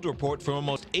weekly gold report for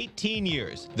almost 18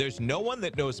 years. There's no one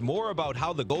that knows more about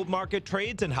how the gold market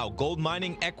trades and how gold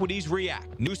mining equities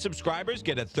react. New subscribers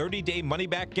get a 30-day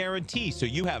money-back guarantee, so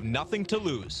you have nothing to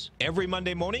lose. Every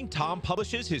Monday morning, Tom Tom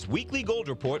publishes his weekly gold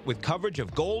report with coverage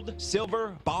of gold,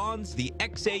 silver, bonds, the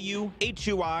XAU,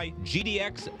 HUI,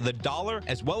 GDX, the dollar,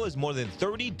 as well as more than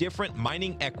 30 different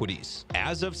mining equities.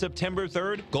 As of September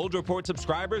 3rd, Gold Report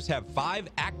subscribers have 5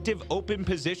 active open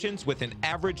positions with an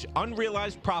average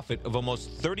unrealized profit of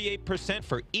almost 38%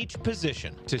 for each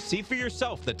position. To see for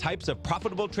yourself the types of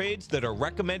profitable trades that are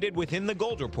recommended within the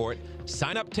Gold Report,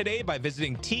 sign up today by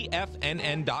visiting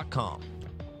TFNN.com.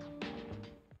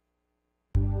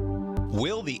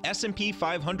 Will the S&P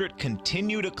 500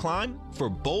 continue to climb? For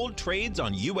bold trades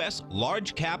on U.S.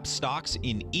 large-cap stocks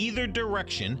in either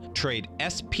direction, trade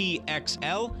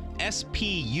SPXL,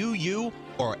 SPUU,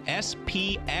 or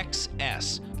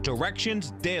SPXS.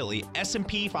 Directions Daily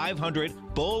S&P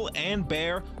 500 Bull and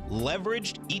Bear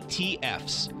Leveraged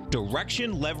ETFs.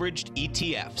 Direction Leveraged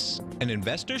ETFs. An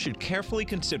investor should carefully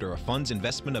consider a fund's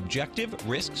investment objective,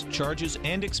 risks, charges,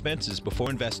 and expenses before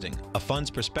investing. A fund's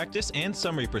prospectus and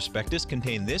summary prospectus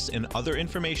contain this and other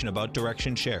information about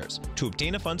Direction shares. To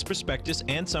obtain a fund's prospectus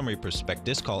and summary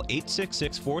prospectus, call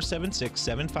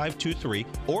 866-476-7523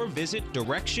 or visit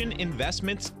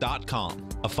directioninvestments.com.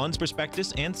 A fund's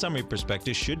prospectus and summary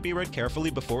prospectus should be read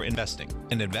carefully before investing.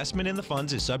 An investment in the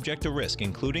funds is subject to risk,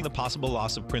 including the possible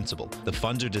loss of principal. The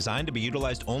funds are designed to be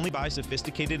utilized only by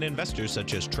sophisticated investors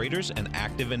such as traders and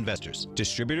active investors.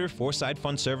 Distributor Foreside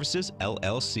Fund Services,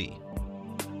 LLC.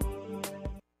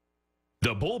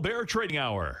 The Bull Bear Trading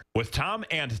Hour with Tom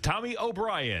and Tommy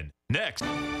O'Brien. Next.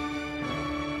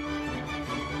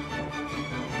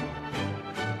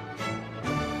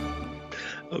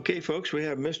 Okay, folks, we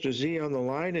have Mr. Z on the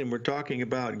line, and we're talking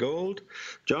about gold.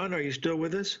 John, are you still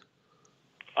with us?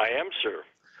 I am, sir.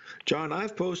 John,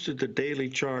 I've posted the daily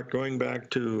chart going back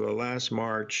to last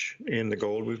March in the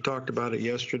gold. We've talked about it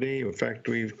yesterday. In fact,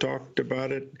 we've talked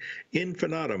about it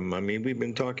infinitum. I mean, we've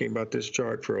been talking about this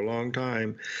chart for a long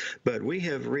time, but we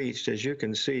have reached, as you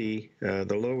can see,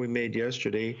 the low we made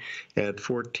yesterday at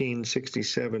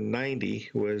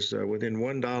 1467.90 was within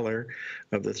 $1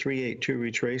 of the 382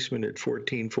 retracement at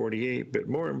 1448. But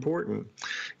more important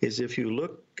is if you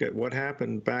look at what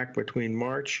happened back between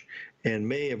March and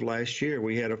May of last year,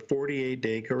 we had a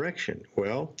 48-day correction.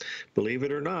 Well, believe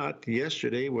it or not,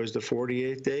 yesterday was the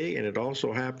 48th day, and it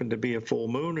also happened to be a full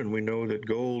moon, and we know that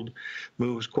gold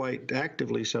moves quite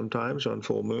actively sometimes on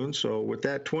full moon. So with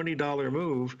that $20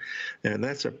 move, and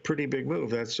that's a pretty big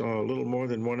move, that's a little more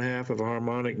than 1/2 of a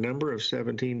harmonic number of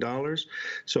 $17.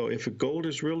 So if gold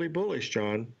is really bullish,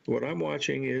 John, what I'm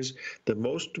watching is the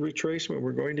most retracement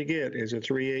we're going to get is a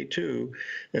 382,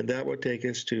 and that would take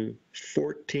us to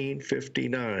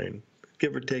 1459,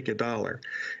 give or take $1.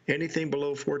 Anything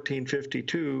below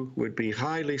 1452 would be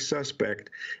highly suspect,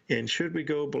 and should we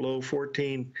go below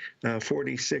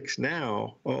 1446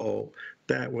 now,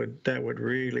 that would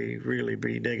really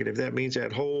be negative. That means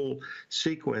that whole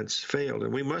sequence failed,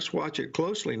 and we must watch it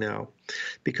closely now,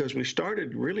 because we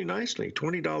started really nicely.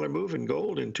 $20 move in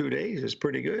gold in 2 days is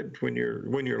pretty good when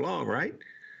you're long, right?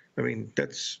 I mean,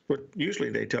 that's what usually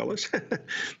they tell us.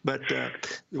 But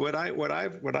what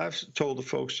I've told the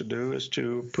folks to do is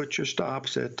to put your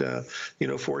stops at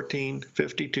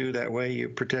 1452. That way you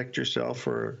protect yourself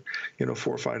for $4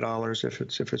 or $5 if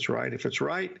it's right. If it's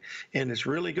right and it's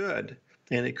really good,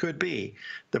 and it could be,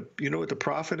 you know what the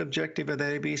profit objective of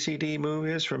that ABCD move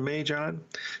is from May, John?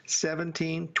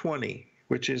 1720,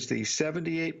 which is the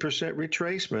 78%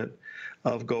 retracement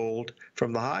of gold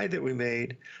from the high that we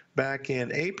made back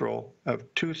in April of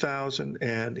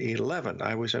 2011.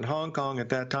 I was in Hong Kong at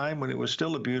that time when it was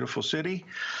still a beautiful city,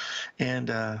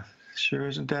 and sure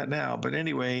isn't that now. But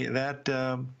anyway, that's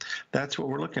what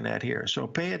we're looking at here. So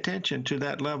pay attention to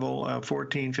that level of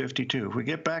 1452. If we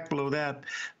get back below that,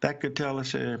 that could tell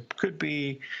us it could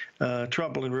be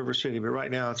trouble in River City, but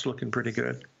right now it's looking pretty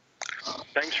good.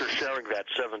 Thanks for sharing that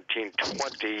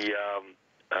 1720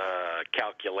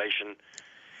 calculation.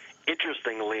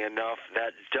 Interestingly enough,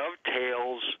 that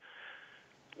dovetails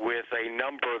with a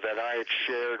number that I had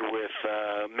shared with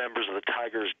members of the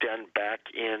Tiger's Den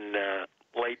back in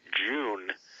late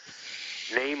June,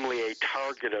 namely a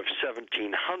target of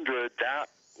 1700. That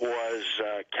was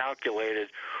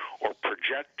calculated or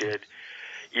projected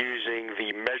using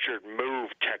the measured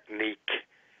move technique,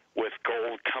 with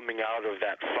gold coming out of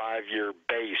that 5-year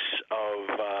base of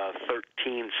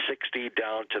 1360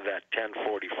 down to that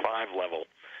 1045 level.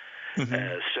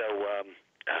 Mm-hmm. So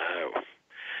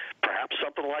perhaps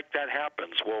something like that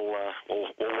happens. We'll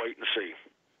wait and see.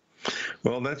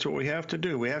 Well, that's what we have to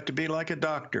do. We have to be like a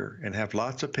doctor and have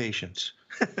lots of patience.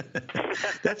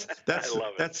 that's I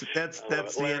love it. that's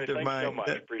the Larry, end of thanks my. so much.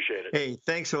 Appreciate it. Hey,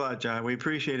 thanks a lot, John. We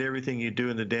appreciate everything you do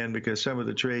in the den because some of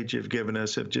the trades you've given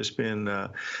us have just been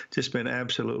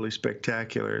absolutely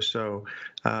spectacular. So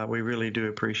we really do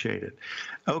appreciate it.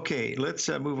 Okay, let's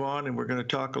move on, and we're going to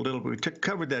talk a little. We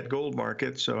covered that gold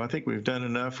market, so I think we've done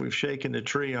enough. We've shaken the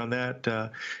tree on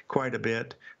that quite a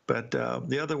bit. But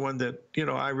the other one that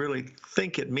I really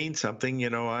think it means something.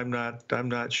 I'm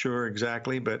not sure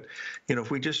exactly, but if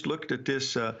we just looked at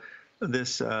this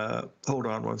hold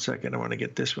on one second. I want to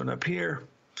get this one up here.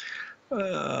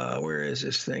 Where is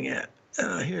this thing at?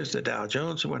 Here's the Dow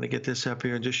Jones. I want to get this up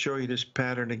here and just show you this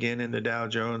pattern again in the Dow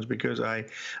Jones because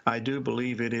I do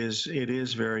believe it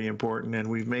is very important, and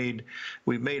we've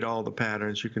made all the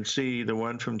patterns. You can see the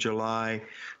one from July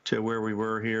to where we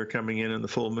were here coming in the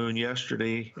full moon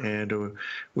yesterday, and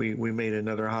we made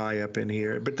another high up in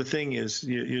here. But the thing is,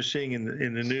 you're seeing in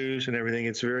the news and everything,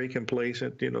 it's very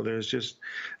complacent. There's just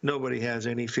nobody has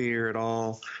any fear at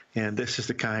all, and this is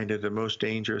the kind of the most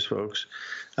dangerous, folks.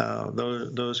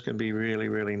 Those can be really,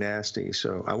 really nasty.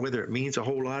 So whether it means a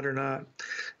whole lot or not,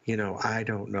 I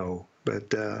don't know.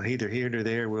 But either here or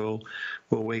there, we'll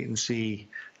wait and see,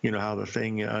 how the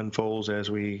thing unfolds as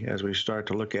we start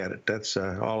to look at it. That's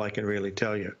all I can really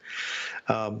tell you.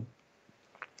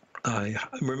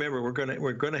 Remember, we're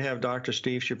going to have Dr.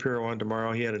 Steve Shapiro on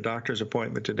tomorrow. He had a doctor's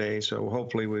appointment today, so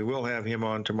hopefully we will have him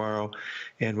on tomorrow,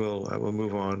 and we'll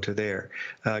move on to there.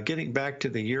 Getting back to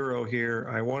the euro here,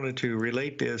 I wanted to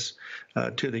relate this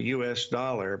to the U.S.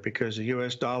 dollar because the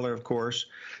U.S. dollar, of course,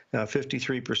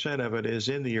 53% of it is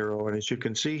in the euro, and as you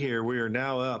can see here, we are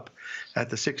now up at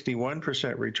the 61%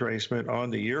 retracement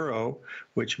on the euro,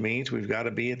 which means we've got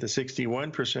to be at the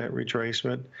 61%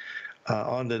 retracement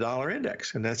on the dollar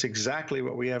index, and that's exactly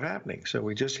what we have happening. So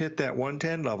we just hit that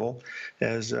 110 level,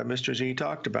 as Mr. Z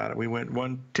talked about it. We went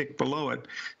one tick below it.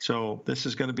 So this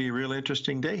is going to be a real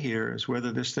interesting day here, is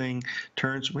whether this thing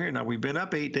turns from here. Now, we've been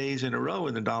up 8 days in a row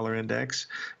in the dollar index,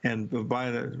 and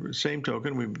by the same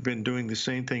token, we've been doing the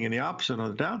same thing in the opposite on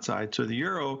the downside. So the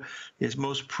euro is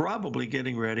most probably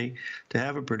getting ready to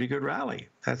have a pretty good rally.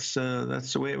 That's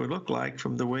the way it would look like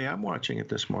from the way I'm watching it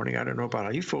this morning. I don't know about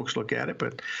how you folks look at it,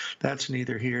 but that's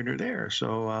neither here nor there.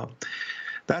 So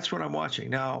that's what I'm watching.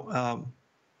 Now,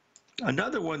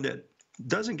 another one that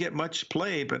doesn't get much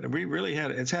play, but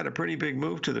it's had a pretty big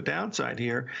move to the downside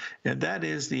here, and that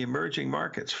is the emerging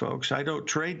markets, folks. I don't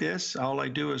trade this. All I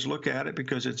do is look at it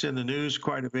because it's in the news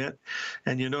quite a bit.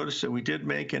 And you notice that we did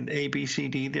make an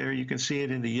ABCD there. You can see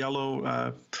it in the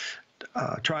yellow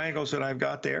triangles that I've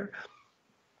got there.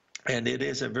 And it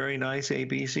is a very nice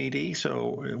ABCD,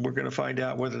 so we're going to find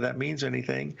out whether that means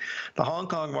anything. The Hong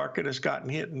Kong market has got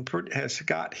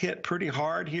hit pretty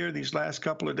hard here these last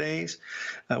couple of days.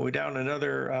 We're down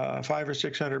another 500 or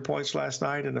 600 points last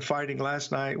night, and the fighting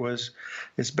last night was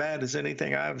as bad as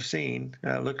anything I've seen.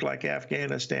 Looked like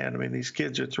Afghanistan. I mean, these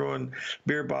kids are throwing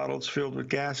beer bottles filled with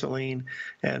gasoline,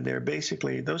 and they're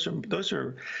basically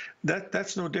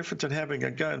that's no different than having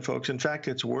a gun, folks. In fact,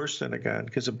 it's worse than a gun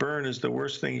because a burn is the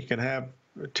worst thing you can have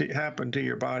to happen to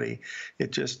your body.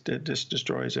 It just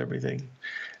destroys everything.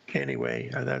 Anyway,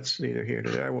 that's neither here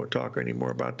nor there. I won't talk any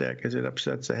more about that because it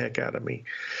upsets the heck out of me.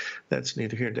 That's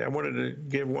neither here nor there. I wanted to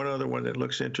give one other one that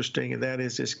looks interesting, and that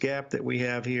is this gap that we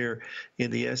have here in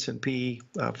the S&P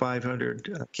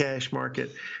 500 cash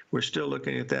market. We're still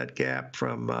looking at that gap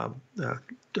from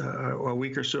a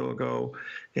week or so ago,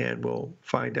 and we'll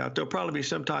find out. There'll probably be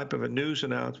some type of a news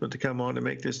announcement to come on to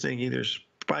make this thing either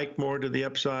spike more to the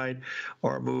upside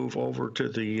or move over to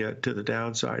the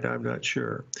downside. I'm not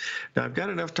sure. Now, I've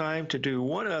got enough time to do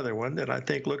one other one that I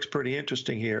think looks pretty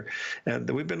interesting here. And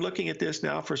we've been looking at this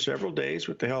now for several days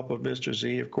with the help of Mr.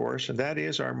 Z, of course, and that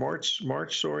is our March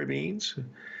soybeans.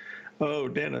 Oh,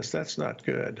 Dennis, that's not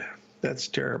good. That's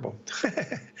terrible.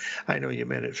 I know you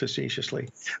meant it facetiously.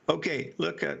 Okay,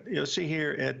 you'll see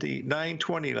here at the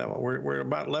 920 level, we're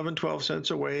about 11, 12 cents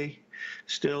away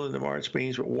still in the March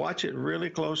beans, but watch it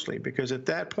really closely because at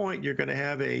that point you're going to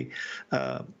have a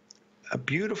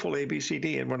beautiful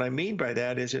ABCD. And what I mean by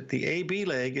that is that the AB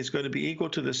leg is going to be equal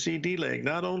to the CD leg,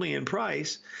 not only in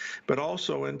price, but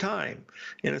also in time.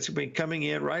 And it's been coming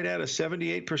in right at a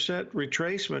 78%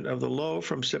 retracement of the low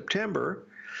from September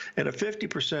and a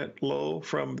 50% low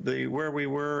from where we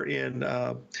were in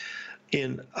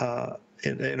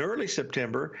in early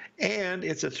September, and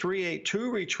it's a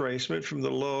 382 retracement from the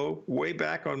low way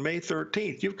back on May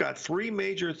 13th. You've got three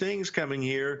major things coming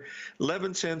here,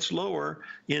 11 cents lower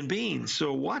in beans.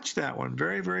 So watch that one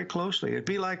very, very closely. It'd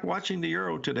be like watching the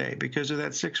euro today because of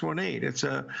that 618. It's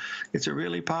a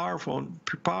really powerful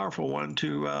one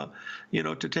to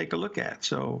to take a look at.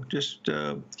 So just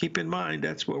keep in mind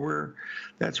that's what we're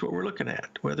looking at.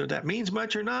 Whether that means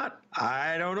much or not,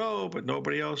 I don't know, but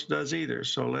nobody else does either.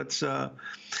 So let's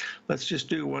just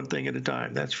do one thing at a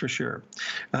time. That's for sure.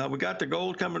 We got the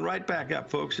gold coming right back up,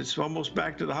 folks. It's almost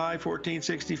back to the high,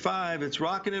 1465. It's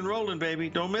rocking and rolling, baby.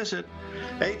 Don't miss it.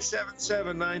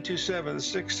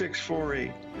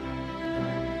 877-927-6648.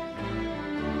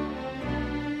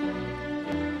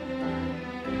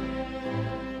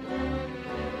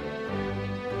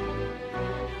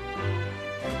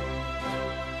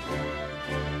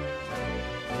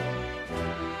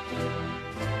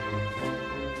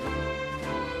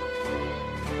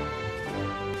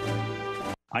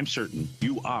 I'm certain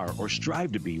you are or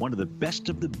strive to be one of the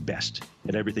best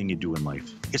at everything you do in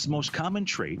life. It's the most common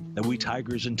trait that we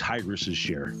tigers and tigresses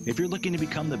share. If you're looking to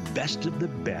become the best of the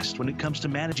best when it comes to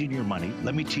managing your money,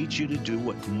 let me teach you to do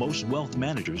what most wealth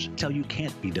managers tell you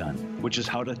can't be done, which is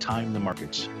how to time the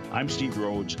markets. I'm Steve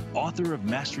Rhodes, author of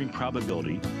Mastering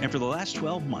Probability, and for the last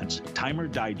 12 months, Timer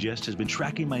Digest has been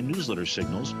tracking my newsletter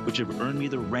signals, which have earned me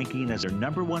the ranking as their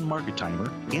 #1 market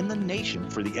timer in the nation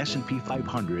for the S&P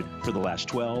 500 for the last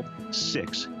 12,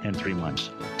 6, and 3 months.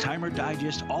 Timer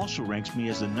Digest also ranks me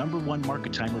as the #1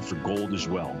 market timer for gold as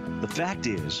well. The fact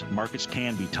is, markets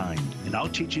can be timed, and I'll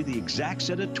teach you the exact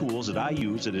set of tools that I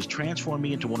use that has transformed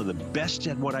me into one of the best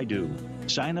at what I do.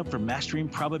 Sign up for Mastering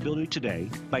Probability today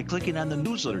by clicking on the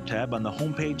newsletter tab on the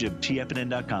homepage of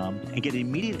TFNN.com and get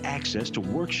immediate access to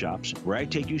workshops where I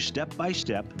take you step by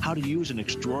step how to use an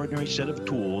extraordinary set of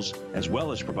tools as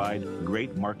well as provide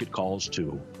great market calls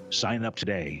too. Sign up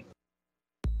today.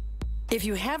 If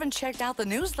you haven't checked out the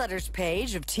newsletters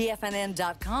page of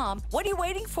TFNN.com, what are you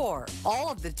waiting for?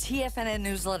 All of the TFNN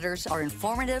newsletters are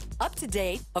informative,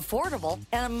 up-to-date, affordable,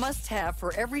 and a must-have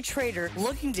for every trader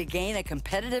looking to gain a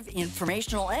competitive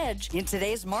informational edge in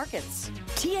today's markets.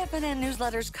 TFNN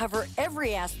newsletters cover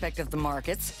every aspect of the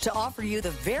markets to offer you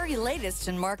the very latest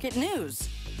in market news.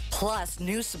 Plus,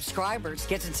 new subscribers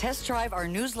get to test drive our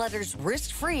newsletters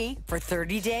risk-free for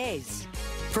 30 days.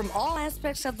 From all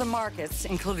aspects of the markets,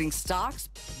 including stocks,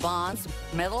 bonds,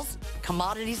 metals,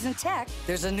 commodities, and tech,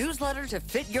 there's a newsletter to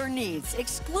fit your needs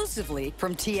exclusively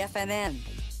from TFNN.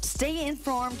 Stay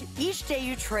informed each day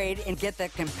you trade and get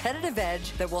that competitive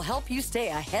edge that will help you stay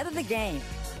ahead of the game.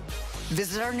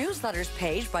 Visit our newsletters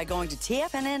page by going to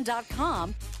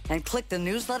TFNN.com and click the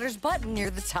newsletters button near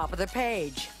the top of the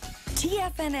page.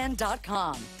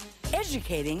 TFNN.com,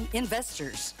 educating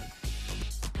investors.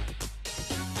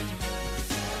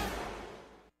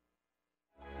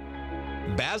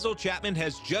 Basil Chapman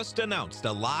has just announced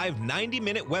a live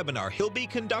 90-minute webinar he'll be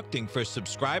conducting for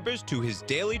subscribers to his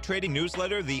daily trading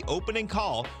newsletter, The Opening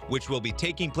Call, which will be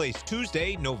taking place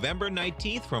Tuesday, November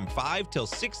 19th from 5 till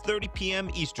 6:30 p.m.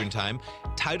 Eastern Time,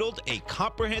 titled A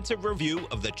Comprehensive Review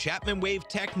of the Chapman Wave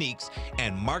Techniques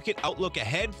and Market Outlook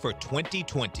Ahead for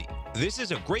 2020. This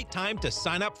is a great time to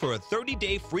sign up for a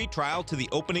 30-day free trial to The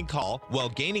Opening Call while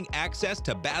gaining access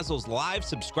to Basil's live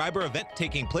subscriber event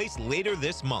taking place later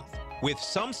this month. With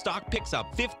some stock picks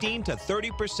up 15 to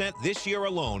 30% this year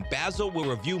alone, Basil will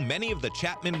review many of the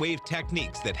Chapman Wave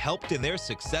techniques that helped in their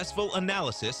successful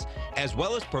analysis, as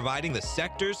well as providing the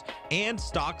sectors and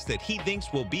stocks that he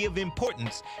thinks will be of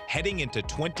importance heading into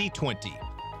 2020.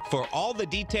 For all the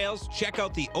details, check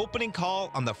out The Opening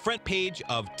Call on the front page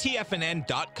of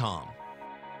TFNN.com.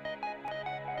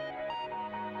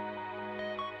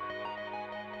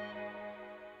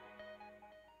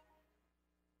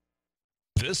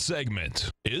 This segment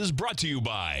is brought to you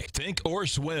by Think or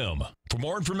Swim. For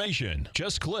more information,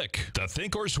 just click the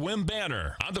Think or Swim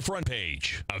banner on the front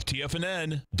page of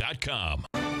TFNN.com.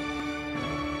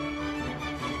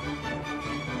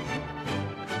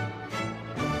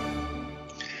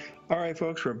 All right,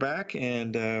 folks, we're back,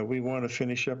 and we want to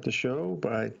finish up the show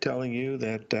by telling you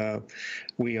that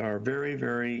we are very,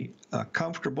 very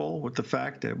comfortable with the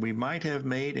fact that we might have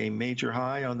made a major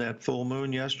high on that full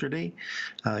moon yesterday.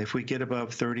 If we get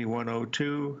above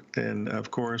 3102, then, of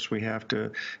course, we have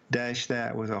to dash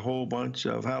that with a whole bunch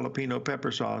of jalapeno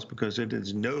pepper sauce because it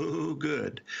is no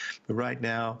good right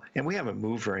now. And we haven't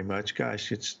moved very much.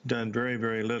 Gosh, it's done very,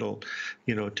 very little,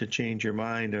 to change your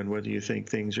mind on whether you think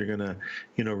things are going to,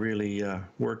 really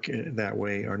work that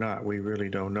way or not. We really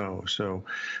don't know. So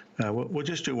We'll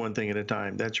just do one thing at a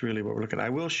time. That's really what we're looking at. I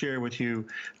will share with you,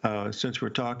 since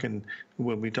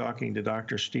we'll be talking to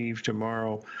Dr. Steve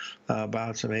tomorrow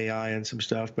about some AI and some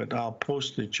stuff, but I'll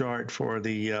post the chart for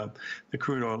the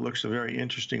crude oil. It looks a very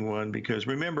interesting one because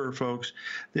remember, folks,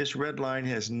 this red line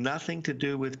has nothing to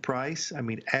do with price. I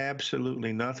mean,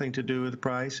 absolutely nothing to do with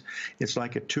price. It's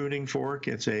like a tuning fork.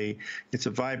 It's a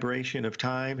vibration of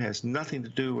time. Has nothing to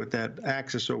do with that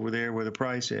axis over there where the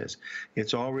price is.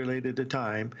 It's all related to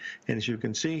time. And as you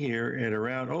can see here at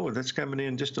around, that's coming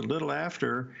in just a little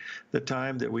after the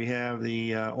time that we have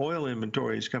the oil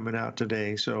inventories coming out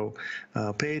today. So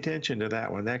pay attention to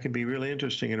that one. That can be really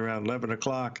interesting at around 11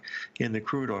 o'clock in the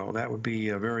crude oil. That would be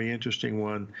a very interesting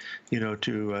one,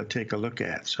 to take a look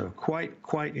at. So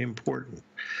quite important,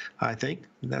 I think.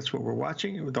 That's what we're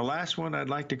watching. The last one I'd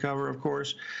like to cover, of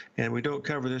course, and we don't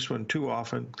cover this one too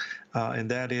often,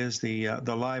 and that is the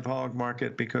live hog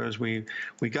market, because we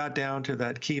got down to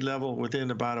that key level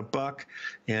within about $1,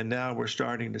 and now we're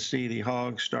starting to see the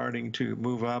hogs starting to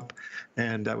move up.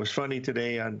 And that was funny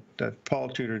today on Paul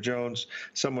Tudor Jones.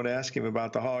 Someone asked him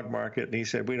about the hog market, and he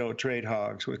said, "We don't trade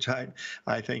hogs," which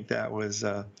I think that was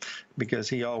because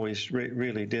he always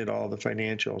really did all the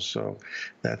financials. So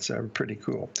that's pretty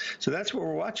cool. So that's what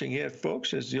we're watching here,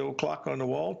 folks, as the old clock on the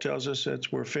wall tells us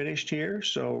that we're finished here.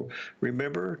 So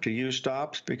remember to use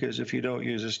stops, because if you don't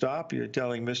use a stop, you're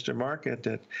telling Mr. Market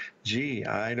that, gee,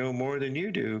 I know more than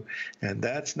you do. And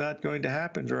that's not going to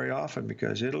happen very often,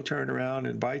 because it'll turn around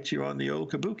and bite you on the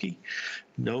old kabuki.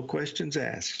 No questions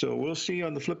asked. So we'll see you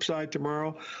on the flip side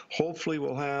tomorrow. Hopefully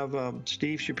we'll have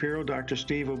Steve Shapiro. Dr.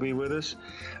 Steve will be with us.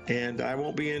 And I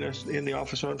won't be in the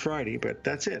office on Friday, but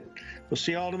that's it. We'll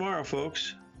see you all tomorrow,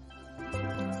 folks.